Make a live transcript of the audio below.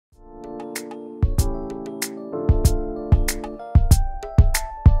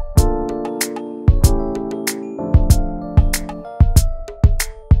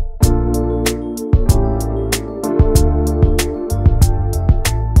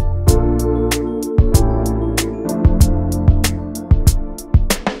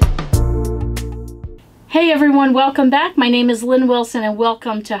everyone, welcome back. My name is Lynn Wilson and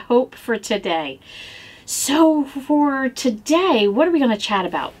welcome to Hope for Today. So for today, what are we going to chat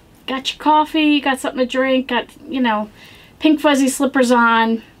about? Got your coffee, got something to drink, got, pink fuzzy slippers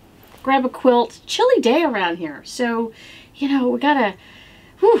on, grab a quilt. Chilly day around here. So, we gotta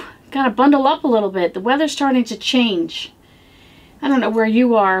bundle up a little bit. The weather's starting to change. I don't know where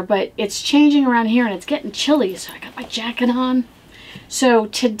you are, but it's changing around here and it's getting chilly. So I got my jacket on. So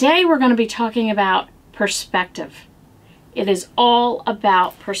today we're going to be talking about perspective. It is all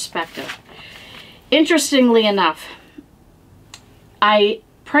about perspective. Interestingly enough, I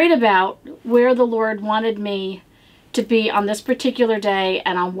prayed about where the Lord wanted me to be on this particular day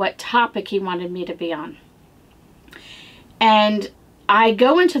and on what topic He wanted me to be on. And I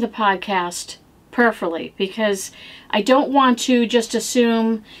go into the podcast prayerfully because I don't want to just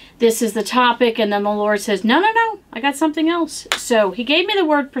assume this is the topic and then the Lord says, no, I got something else. So He gave me the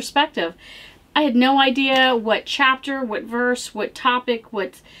word perspective. I had no idea what chapter, what verse, what topic,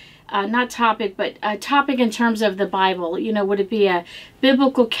 not topic, but a topic in terms of the Bible. Would it be a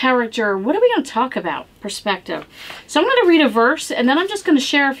biblical character? What are we going to talk about? Perspective. So I'm going to read a verse and then I'm just going to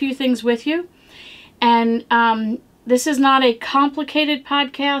share a few things with you. And this is not a complicated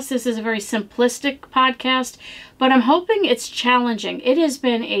podcast. This is a very simplistic podcast, but I'm hoping it's challenging. It has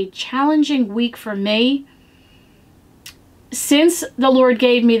been a challenging week for me. Since the Lord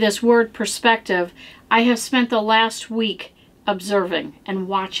gave me this word perspective, I have spent the last week observing and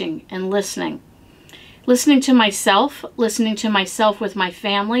watching and listening. Listening to myself with my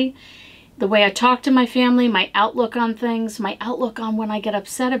family, the way I talk to my family, my outlook on things, my outlook on when I get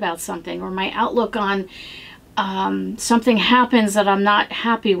upset about something, or my outlook on something happens that I'm not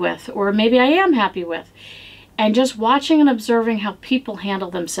happy with, or maybe I am happy with, and just watching and observing how people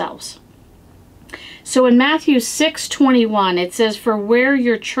handle themselves. So in Matthew 6:21, it says, "For where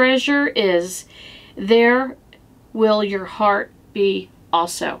your treasure is, there will your heart be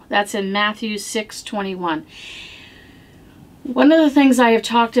also." That's in Matthew 6:21. One of the things I have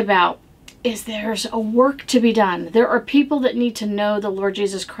talked about is there's a work to be done. There are people that need to know the Lord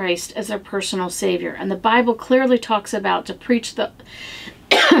Jesus Christ as their personal Savior. And the Bible clearly talks about to preach to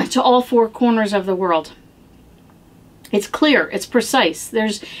all four corners of the world. It's clear, it's precise.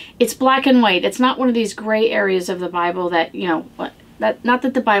 It's black and white. It's not one of these gray areas of the Bible that, not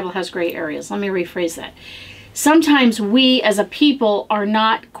that the Bible has gray areas. Let me rephrase that. Sometimes we as a people are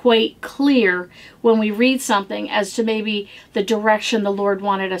not quite clear when we read something as to maybe the direction the Lord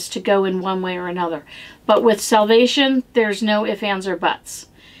wanted us to go in one way or another. But with salvation, there's no ifs, ands, or buts.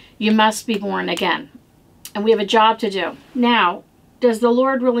 You must be born again. And we have a job to do. Now, does the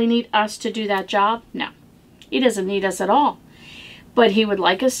Lord really need us to do that job? No. He doesn't need us at all. But He would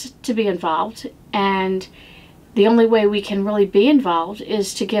like us to be involved. And the only way we can really be involved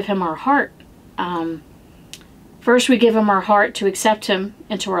is to give Him our heart. First, we give Him our heart to accept Him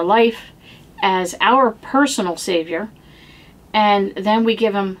into our life as our personal Savior. And then we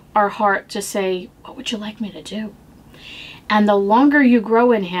give Him our heart to say, what would you like me to do? And the longer you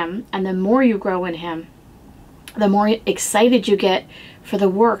grow in Him, and the more you grow in Him, the more excited you get for the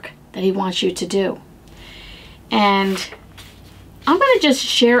work that He wants you to do. And I'm going to just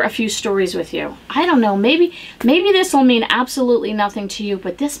share a few stories with you. I don't know, maybe this will mean absolutely nothing to you,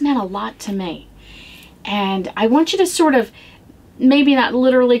 but this meant a lot to me. And I want you to sort of, maybe not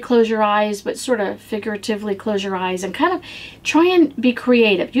literally close your eyes, but sort of figuratively close your eyes and kind of try and be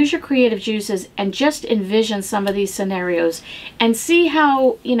creative. Use your creative juices and just envision some of these scenarios and see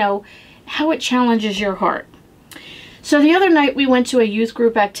how, how it challenges your heart. So the other night we went to a youth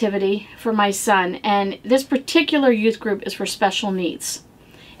group activity for my son, and this particular youth group is for special needs,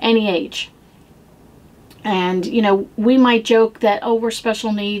 any age. And, we might joke that, oh, we're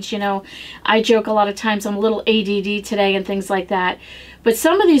special needs. I joke a lot of times I'm a little ADD today and things like that. But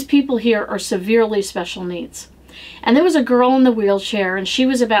some of these people here are severely special needs. And there was a girl in the wheelchair, and she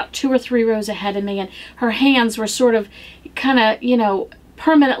was about 2 or 3 rows ahead of me, and her hands were sort of kind of,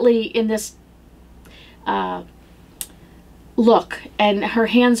 permanently in this look, and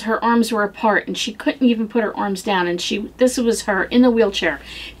her arms were apart, and she couldn't even put her arms down, and this was her in the wheelchair,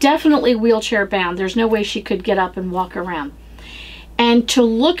 definitely wheelchair bound. There's no way she could get up and walk around. And to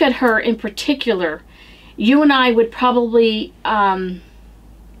look at her in particular, you and I would probably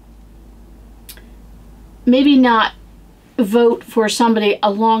maybe not vote for somebody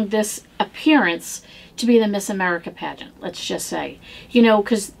along this appearance to be the Miss America pageant, let's just say.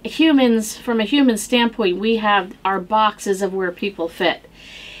 Because humans, from a human standpoint, we have our boxes of where people fit.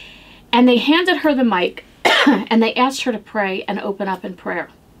 And they handed her the mic and they asked her to pray and open up in prayer.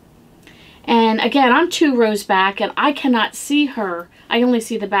 And again, I'm 2 rows back and I cannot see her. I only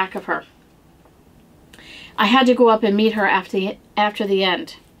see the back of her. I had to go up and meet her after the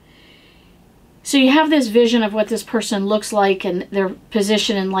end. So you have this vision of what this person looks like and their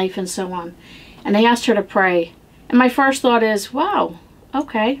position in life and so on. And they asked her to pray. And my first thought is, wow,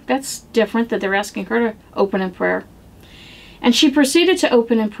 okay, that's different that they're asking her to open in prayer. And she proceeded to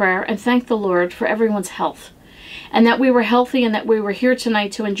open in prayer and thank the Lord for everyone's health, and that we were healthy, and that we were here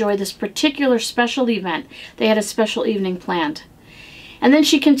tonight to enjoy this particular special event. They had a special evening planned. And then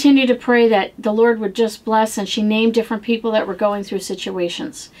she continued to pray that the Lord would just bless, and she named different people that were going through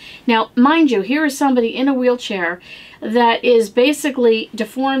situations. Now, mind you, here is somebody in a wheelchair that is basically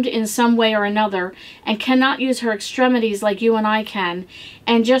deformed in some way or another and cannot use her extremities like you and I can,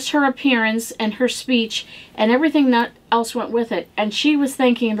 and just her appearance and her speech and everything that else went with it. And she was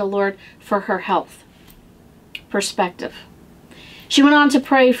thanking the Lord for her health. Perspective. She went on to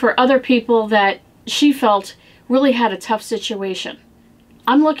pray for other people that she felt really had a tough situation.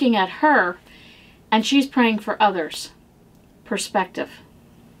 I'm looking at her, and she's praying for others. Perspective.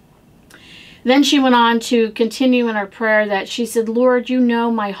 Then she went on to continue in her prayer that she said, Lord, you know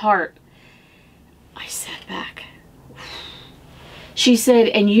my heart. I sat back. She said,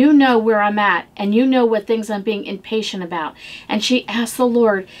 and you know where I'm at, and you know what things I'm being impatient about. And she asked the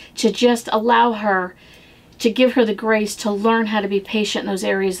Lord to just allow her, to give her the grace to learn how to be patient in those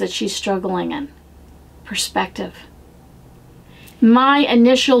areas that she's struggling in. Perspective. My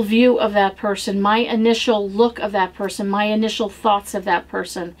initial view of that person, my initial look of that person, my initial thoughts of that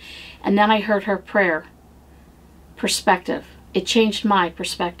person, and then I heard her prayer. Perspective. It changed my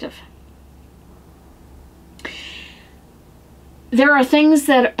perspective. There are things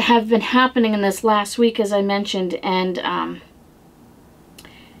that have been happening in this last week, as I mentioned, and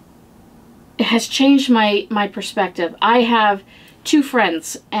it has changed my perspective. I have two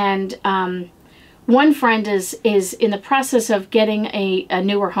friends, and one friend is in the process of getting a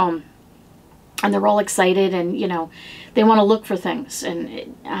newer home, and they're all excited, and you know, they want to look for things,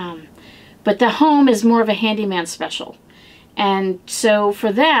 and but the home is more of a handyman special, and so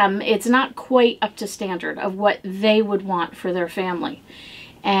for them it's not quite up to standard of what they would want for their family.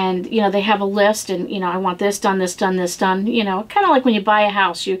 And you know, they have a list, and you know, I want this done, this done, this done. You know, kind of like when you buy a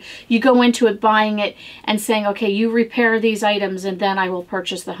house, you go into it buying it and saying, okay, you repair these items and then I will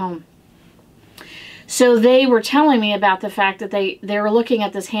purchase the home. So they were telling me about the fact that they were looking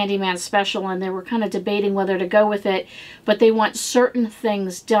at this handyman special, and they were kind of debating whether to go with it, but they want certain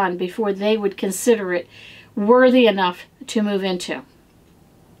things done before they would consider it worthy enough to move into.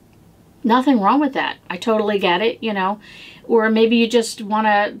 Nothing wrong with that. I totally get it, you know. Or maybe you just want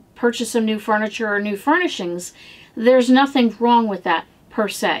to purchase some new furniture or new furnishings. There's nothing wrong with that per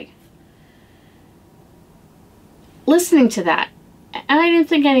se. Listening to that, and I didn't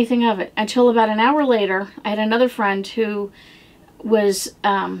think anything of it until about an hour later. I had another friend who was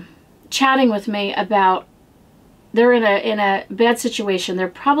chatting with me about they're in a bad situation. They're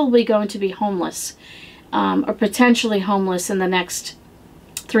probably going to be homeless, or potentially homeless in the next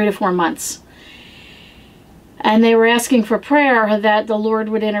 3 to 4 months. And they were asking for prayer that the Lord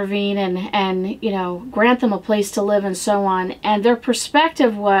would intervene and you know, grant them a place to live and so on. And their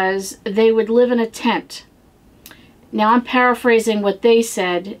perspective was they would live in a tent. Now I'm paraphrasing what they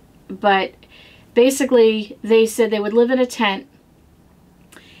said, but basically they said they would live in a tent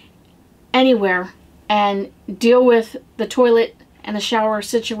anywhere and deal with the toilet and the shower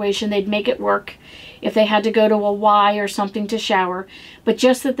situation. They'd make it work if they had to go to a Y or something to shower, but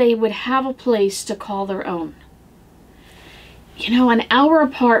just that they would have a place to call their own. You know, an hour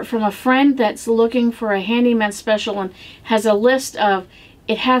apart from a friend that's looking for a handyman special and has a list of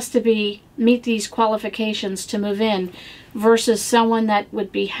it has to be meet these qualifications to move in, versus someone that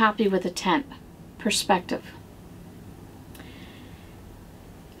would be happy with a tent. Perspective.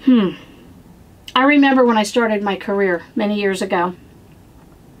 I remember when I started my career many years ago.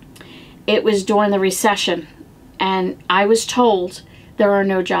 It was during the recession, and I was told there are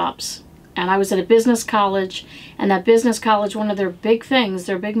no jobs. And I was at a business college, and that business college, one of their big things,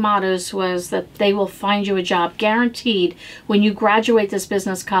 their big mottos was that they will find you a job. Guaranteed, when you graduate this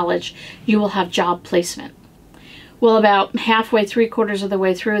business college, you will have job placement. Well, about halfway, 3/4 of the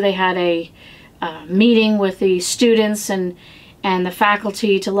way through, they had a meeting with the students and the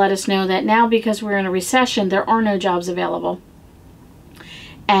faculty to let us know that now, because we're in a recession, there are no jobs available.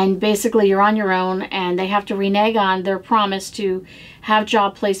 And basically you're on your own, and they have to renege on their promise to have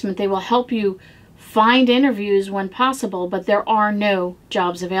job placement. They will help you find interviews when possible, but there are no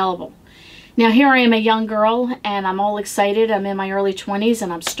jobs available. Now here I am, a young girl, and I'm all excited. I'm in my early 20s,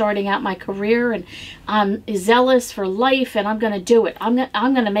 and I'm starting out my career, and I'm zealous for life, and I'm going to do it. I'm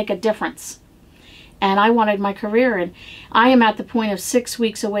going to make a difference. and I wanted my career. And I am at the point of 6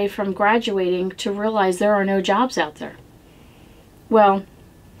 weeks away from graduating to realize there are no jobs out there. Well,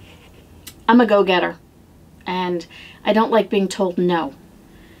 I'm a go-getter, and I don't like being told no.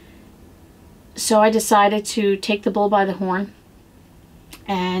 So I decided to take the bull by the horn,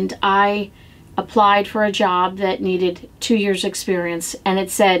 and I applied for a job that needed 2 years experience, and it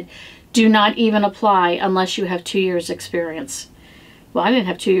said, do not even apply unless you have 2 years experience. Well, I didn't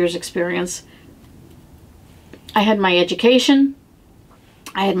have 2 years experience. I had my education,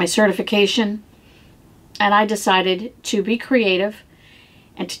 I had my certification, and I decided to be creative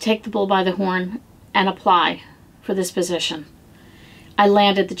and to take the bull by the horn and apply for this position. I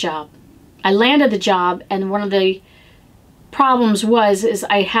landed the job. And one of the problems is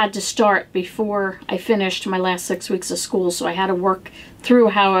I had to start before I finished my last 6 weeks of school, so I had to work through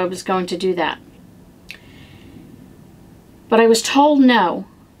how I was going to do that. But I was told no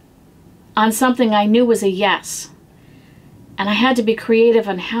on something I knew was a yes, and I had to be creative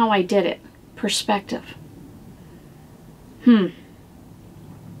on how I did it. Perspective.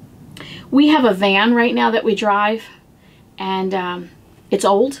 We have a van right now that we drive, and it's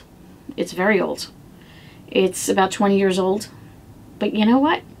old. It's very old. It's about 20 years old. But you know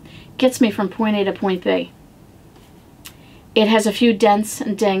what? It gets me from point A to point B. It has a few dents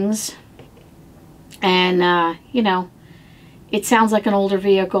and dings. And, you know, it sounds like an older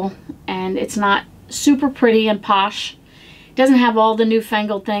vehicle. And it's not super pretty and posh. It doesn't have all the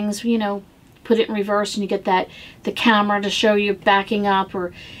newfangled things. You know, put it in reverse and you get the camera to show you backing up.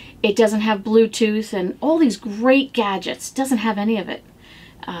 Or it doesn't have Bluetooth and all these great gadgets. It doesn't have any of it.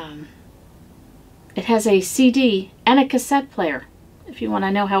 It has a CD and a cassette player, if you want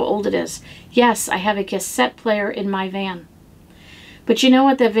to know how old it is. Yes, I have a cassette player in my van. But you know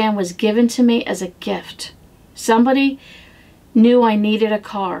what? That van was given to me as a gift. Somebody knew I needed a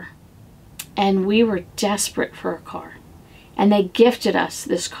car, and we were desperate for a car. And they gifted us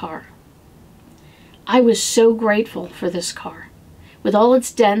this car. I was so grateful for this car. With all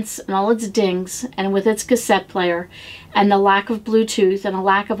its dents and all its dings, and with its cassette player, and the lack of Bluetooth, and a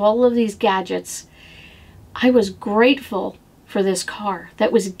lack of all of these gadgets, I was grateful for this car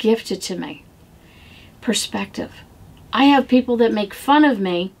that was gifted to me. Perspective. I have people that make fun of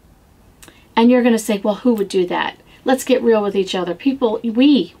me, and you're going to say, well, who would do that? Let's get real with each other. People,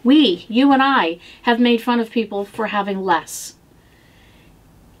 you and I have made fun of people for having less.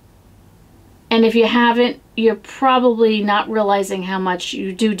 And if you haven't, you're probably not realizing how much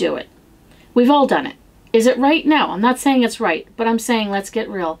you do it. We've all done it. Is it right? No, I'm not saying it's right, but I'm saying let's get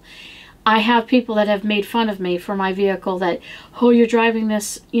real. I have people that have made fun of me for my vehicle that, oh, you're driving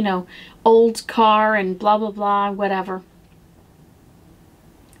this, you know, old car and blah, blah, blah, whatever.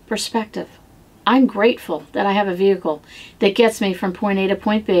 Perspective. I'm grateful that I have a vehicle that gets me from point A to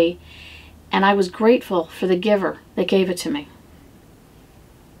point B, and I was grateful for the giver that gave it to me.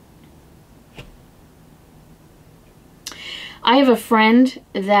 I have a friend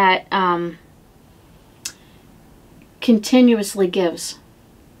that continuously gives.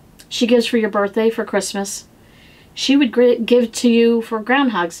 She gives for your birthday, for Christmas. She would give to you for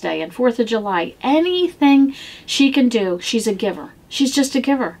Groundhog's Day and 4th of July. Anything she can do, she's a giver. She's just a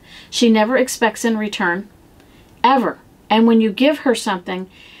giver. She never expects in return, ever. And when you give her something,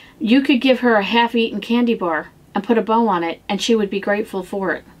 you could give her a half-eaten candy bar and put a bow on it, and she would be grateful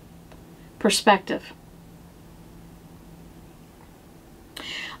for it. Perspective.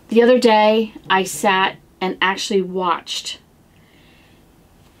 The other day, I sat and actually watched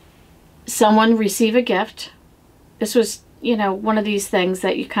someone receive a gift. This was, you know, one of these things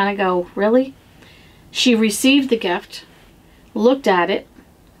that you kind of go, really? She received the gift, looked at it,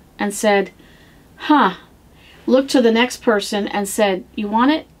 and said, huh. Looked to the next person and said, you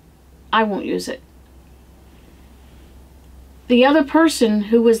want it? I won't use it. The other person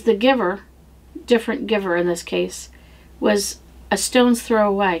who was the giver, different giver in this case, was a stone's throw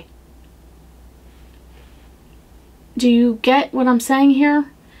away. Do you get what I'm saying here?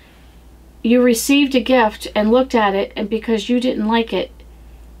 You received a gift and looked at it, and because you didn't like it,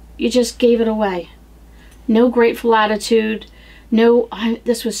 you just gave it away. No grateful attitude. No,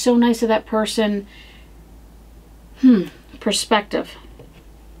 this was so nice of that person. Perspective.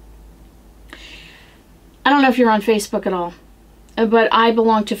 I don't know if you're on Facebook at all, but I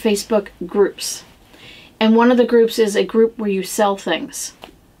belong to Facebook groups. And one of the groups is a group where you sell things.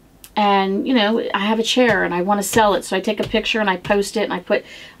 And, you know, I have a chair and I want to sell it. So I take a picture and I post it and I put,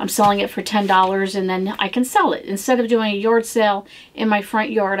 I'm selling it for $10, and then I can sell it. Instead of doing a yard sale in my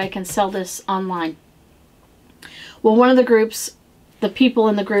front yard, I can sell this online. Well, one of the groups, the people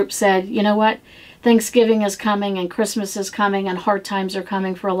in the group said, you know what? Thanksgiving is coming and Christmas is coming and hard times are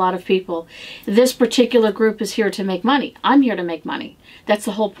coming for a lot of people. This particular group is here to make money. I'm here to make money. That's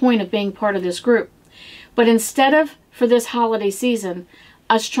the whole point of being part of this group. But instead of, for this holiday season,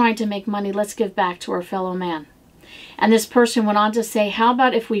 us trying to make money, let's give back to our fellow man. And this person went on to say, how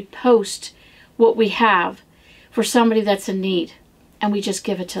about if we post what we have for somebody that's in need and we just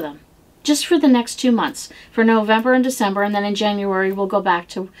give it to them? Just for the next 2 months, for November and December, and then in January we'll go back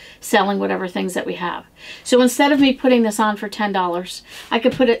to selling whatever things that we have. So instead of me putting this on for $10, I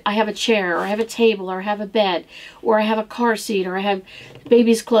could put it, I have a chair, or I have a table, or I have a bed, or I have a car seat, or I have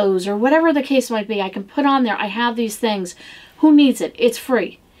baby's clothes, or whatever the case might be. I can put on there, I have these things. Who needs it? It's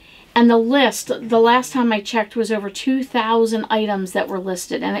free. And the list, the last time I checked, was over 2,000 items that were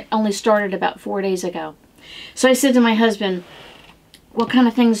listed, and it only started about 4 days ago. So I said to my husband, what kind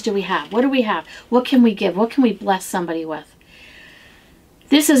of things do we have? What do we have? What can we give? What can we bless somebody with?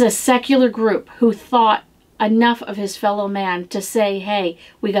 This is a secular group who thought enough of his fellow man to say, hey,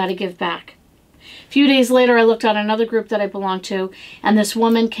 we got to give back. A few days later, I looked at another group that I belong to, and this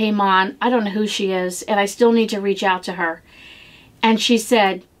woman came on. I don't know who she is, and I still need to reach out to her. And she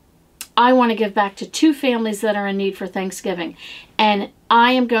said, I want to give back to 2 families that are in need for Thanksgiving. And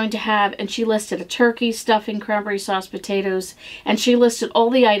I am going to have, and she listed a turkey, stuffing, cranberry sauce, potatoes, and she listed all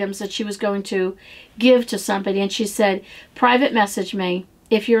the items that she was going to give to somebody. And she said, private message me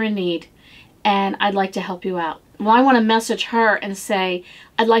if you're in need, and I'd like to help you out. Well, I want to message her and say,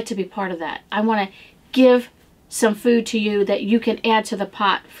 I'd like to be part of that. I want to give some food to you that you can add to the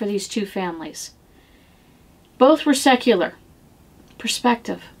pot for these 2 families. Both were secular.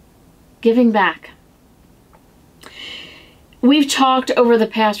 Perspective. Giving back. We've talked over the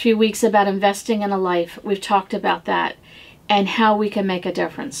past few weeks about investing in a life. We've talked about that and how we can make a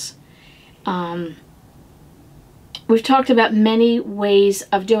difference. We've talked about many ways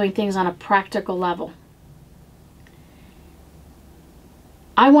of doing things on a practical level.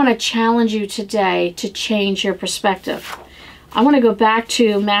 I want to challenge you today to change your perspective. I want to go back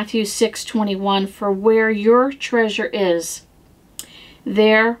to Matthew 6:21, for where your treasure is,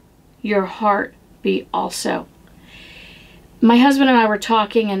 there your heart be also. My husband and I were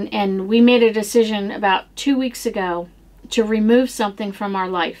talking, and we made a decision about 2 weeks ago to remove something from our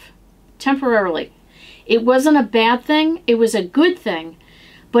life temporarily. It wasn't a bad thing, it was a good thing,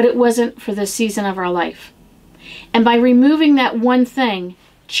 but it wasn't for the season of our life. And by removing that one thing,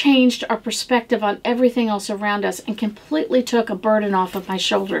 changed our perspective on everything else around us and completely took a burden off of my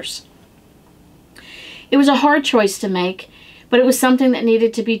shoulders. It was a hard choice to make, but it was something that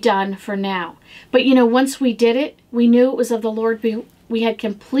needed to be done for now. But you know, once we did it, we knew it was of the Lord. We had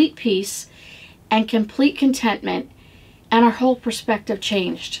complete peace and complete contentment, and our whole perspective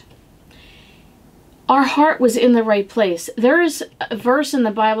changed. Our heart was in the right place. There is a verse in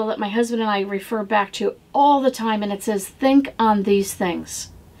the Bible that my husband and I refer back to all the time, and it says, think on these things.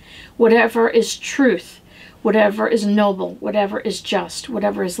 Whatever is truth, whatever is noble, whatever is just,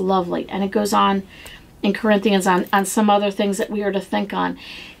 whatever is lovely. And it goes on in Corinthians on some other things that we are to think on.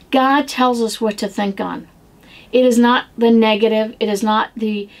 God tells us what to think on. It is not the negative. It is not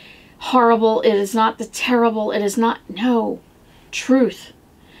the horrible. It is not the terrible. It is not, no, truth.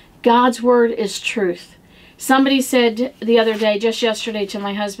 God's word is truth. Somebody said the other day, just yesterday, to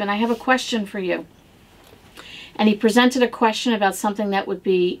my husband, I have a question for you. And he presented a question about something that would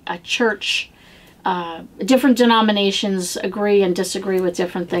be a church. Different denominations agree and disagree with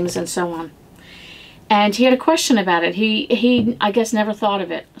different things and so on. And he had a question about it. He I guess, never thought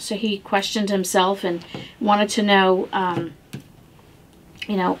of it. So he questioned himself and wanted to know,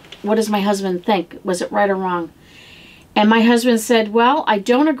 what does my husband think? Was it right or wrong? And my husband said, well, I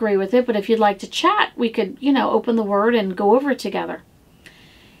don't agree with it, but if you'd like to chat, we could, open the word and go over it together.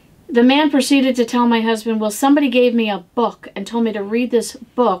 The man proceeded to tell my husband, well, somebody gave me a book and told me to read this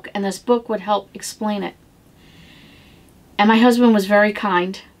book, and this book would help explain it. And my husband was very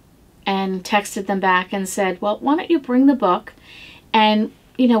kind and texted them back and said, well, why don't you bring the book and,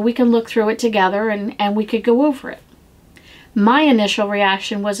 we can look through it together and we could go over it. My initial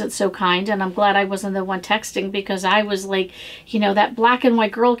reaction wasn't so kind, and I'm glad I wasn't the one texting, because I was like, that black and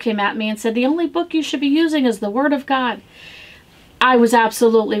white girl came at me and said, the only book you should be using is the Word of God. I was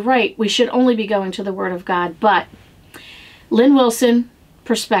absolutely right. We should only be going to the Word of God. But Lynn Wilson,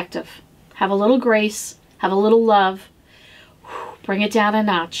 perspective. Have a little grace, have a little love, bring it down a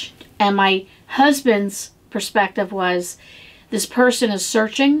notch. And my husband's perspective was, this person is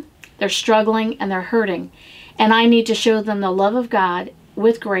searching, they're struggling, and they're hurting. And I need to show them the love of God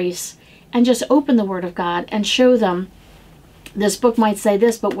with grace, and just open the Word of God and show them, this book might say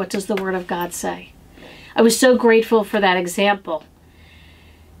this, but what does the Word of God say? I was so grateful for that example.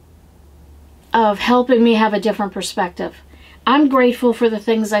 of helping me have a different perspective. I'm grateful for the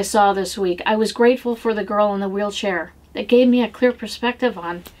things I saw this week. I was grateful for the girl in the wheelchair. That gave me a clear perspective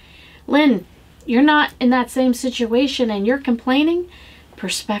on, Lynn, you're not in that same situation and you're complaining?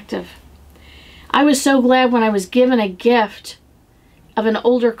 Perspective. I was so glad when I was given a gift of an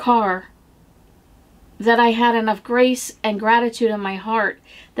older car that I had enough grace and gratitude in my heart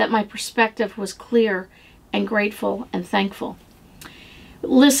that my perspective was clear and grateful and thankful.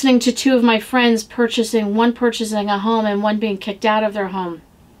 Listening to two of my friends one purchasing a home and one being kicked out of their home.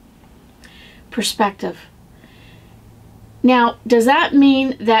 Perspective. Now, does that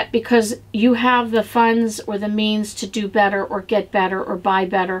mean that because you have the funds or the means to do better or get better or buy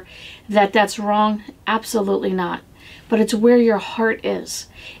better, that that's wrong? Absolutely not. But it's where your heart is.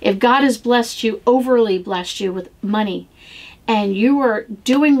 If God has blessed you, overly blessed you with money, and you are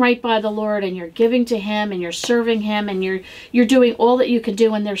doing right by the Lord and you're giving to Him and you're serving Him and you're doing all that you can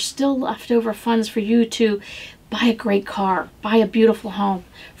do, and there's still leftover funds for you to buy a great car, buy a beautiful home,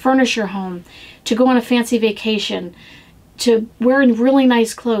 furnish your home, to go on a fancy vacation, to wear really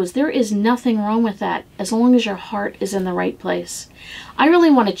nice clothes. There is nothing wrong with that as long as your heart is in the right place. I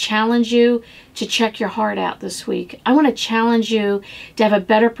really want to challenge you to check your heart out this week. I want to challenge you to have a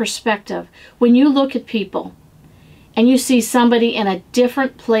better perspective. When you look at people and you see somebody in a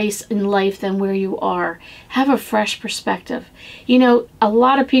different place in life than where you are, have a fresh perspective. You know, a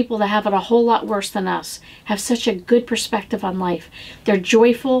lot of people that have it a whole lot worse than us have such a good perspective on life. They're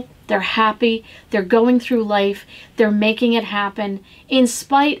joyful, they're happy, they're going through life, they're making it happen in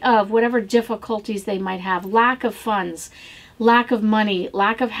spite of whatever difficulties they might have. Lack of funds, lack of money,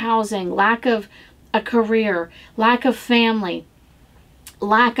 lack of housing, lack of a career, lack of family,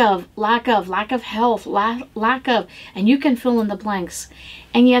 lack of health, lack of, and you can fill in the blanks.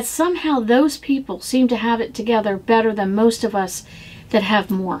 And yet somehow those people seem to have it together better than most of us that have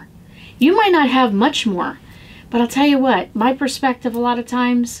more. You might not have much more, but I'll tell you what, my perspective a lot of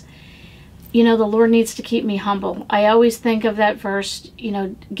times, you know, the Lord needs to keep me humble. I always think of that verse, you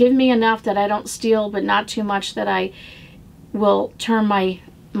know, give me enough that I don't steal, but not too much that I will turn my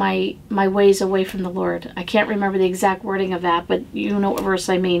ways away from the Lord. I can't remember the exact wording of that, but you know what verse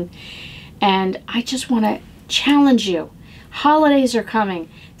I mean. And I just want to challenge you. Holidays are coming.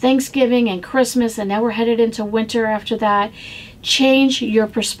 Thanksgiving and Christmas, and now we're headed into winter after that. Change your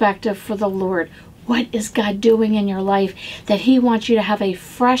perspective for the Lord. What is God doing in your life that He wants you to have a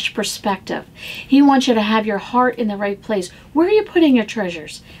fresh perspective? He wants you to have your heart in the right place. Where are you putting your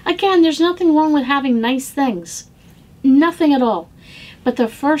treasures? Again, there's nothing wrong with having nice things. Nothing at all. But the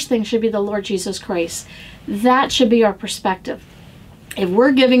first thing should be the Lord Jesus Christ. That should be our perspective. If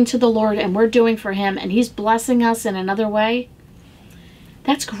we're giving to the Lord and we're doing for Him and He's blessing us in another way,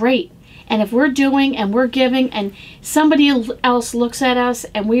 that's great. And if we're doing and we're giving and somebody else looks at us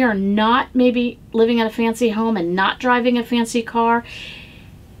and we are not maybe living in a fancy home and not driving a fancy car,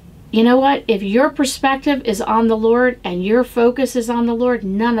 you know what? If your perspective is on the Lord and your focus is on the Lord,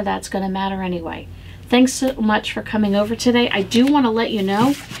 none of that's going to matter anyway. Thanks so much for coming over today. I do want to let you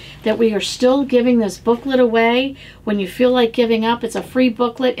know that we are still giving this booklet away. When you feel like giving up, it's a free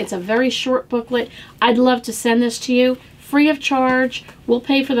booklet. It's a very short booklet. I'd love to send this to you free of charge. We'll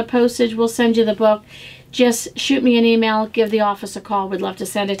pay for the postage. We'll send you the book. Just shoot me an email. Give the office a call. We'd love to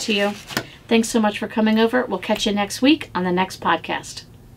send it to you. Thanks so much for coming over. We'll catch you next week on the next podcast.